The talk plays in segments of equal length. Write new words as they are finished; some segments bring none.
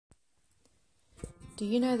Do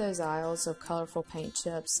you know those aisles of colorful paint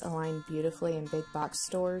chips aligned beautifully in big box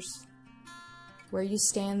stores? Where you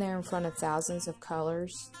stand there in front of thousands of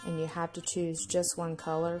colors and you have to choose just one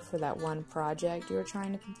color for that one project you are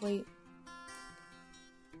trying to complete?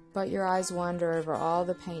 But your eyes wander over all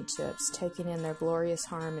the paint chips, taking in their glorious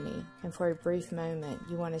harmony, and for a brief moment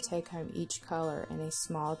you want to take home each color in a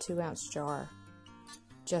small 2-ounce jar,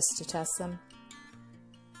 just to test them?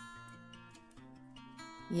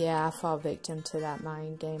 Yeah, I fall victim to that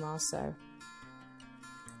mind game also.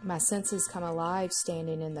 My senses come alive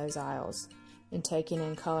standing in those aisles and taking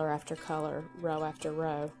in color after color, row after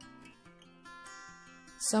row.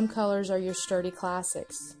 Some colors are your sturdy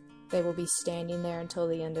classics. They will be standing there until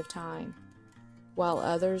the end of time, while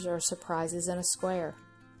others are surprises in a square.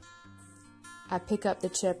 I pick up the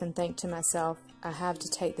chip and think to myself, I have to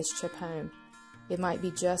take this chip home. It might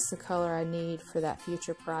be just the color I need for that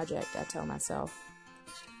future project, I tell myself.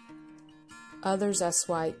 Others I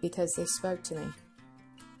swipe because they spoke to me.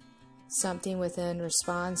 Something within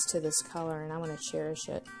responds to this color and I want to cherish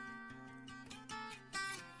it.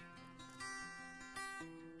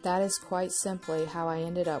 That is quite simply how I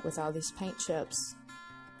ended up with all these paint chips.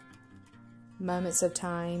 Moments of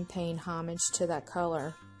time paying homage to that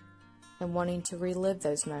color and wanting to relive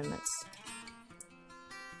those moments.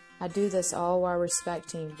 I do this all while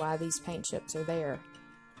respecting why these paint chips are there.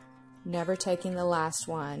 Never taking the last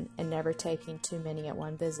one and never taking too many at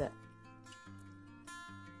one visit.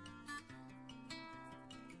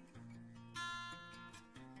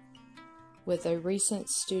 With a recent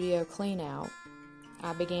studio clean-out,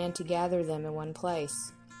 I began to gather them in one place.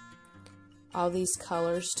 All these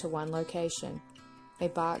colors to one location, a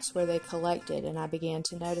box where they collected, and I began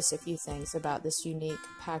to notice a few things about this unique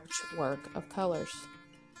patchwork of colors.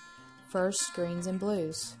 First, greens and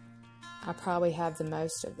blues. I probably have the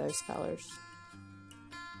most of those colors.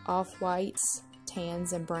 Off-whites,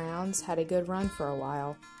 tans, and browns had a good run for a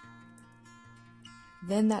while.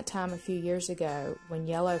 Then that time a few years ago when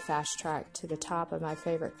yellow fast-tracked to the top of my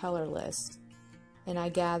favorite color list, and I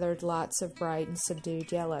gathered lots of bright and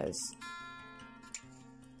subdued yellows.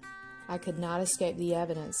 I could not escape the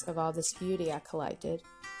evidence of all this beauty I collected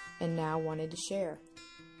and now wanted to share.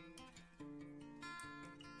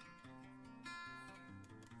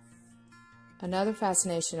 Another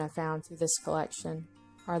fascination I found through this collection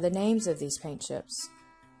are the names of these paint chips.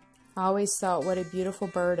 I always thought what a beautiful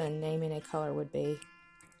burden naming a color would be.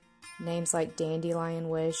 Names like Dandelion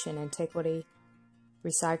Wish and Antiquity,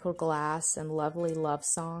 Recycled Glass, and Lovely Love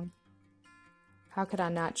Song. How could I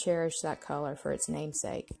not cherish that color for its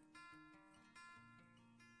namesake?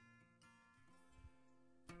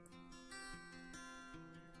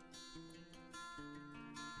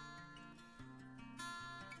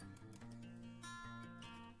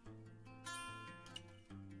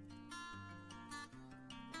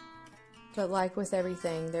 But like with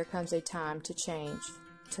everything, there comes a time to change,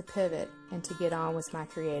 to pivot, and to get on with my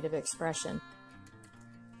creative expression.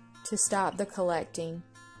 To stop the collecting,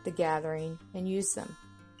 the gathering, and use them.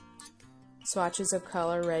 Swatches of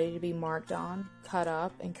color ready to be marked on, cut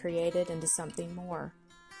up, and created into something more.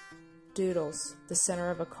 Doodles, the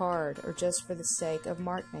center of a card, or just for the sake of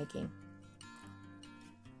mark making.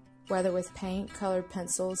 Whether with paint, colored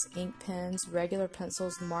pencils, ink pens, regular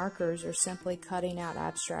pencils, markers, or simply cutting out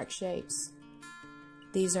abstract shapes.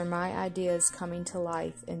 These are my ideas coming to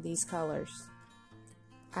life in these colors.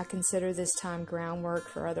 I consider this time groundwork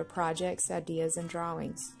for other projects, ideas, and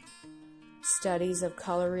drawings. Studies of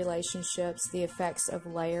color relationships, the effects of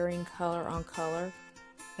layering color on color,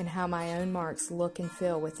 and how my own marks look and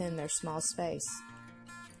feel within their small space.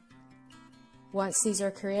 Once these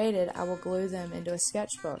are created, I will glue them into a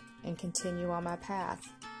sketchbook and continue on my path,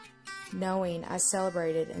 knowing I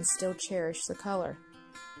celebrated and still cherish the color.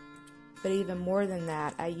 But even more than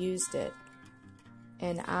that, I used it,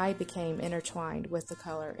 and I became intertwined with the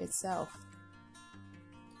color itself.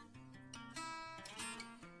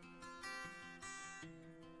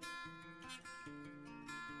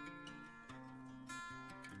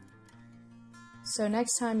 So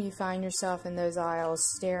next time you find yourself in those aisles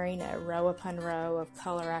staring at row upon row of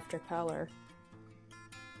color after color,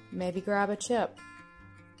 maybe grab a chip,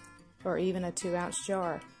 or even a 2-ounce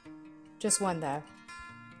jar, just one though,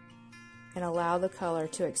 and allow the color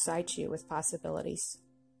to excite you with possibilities.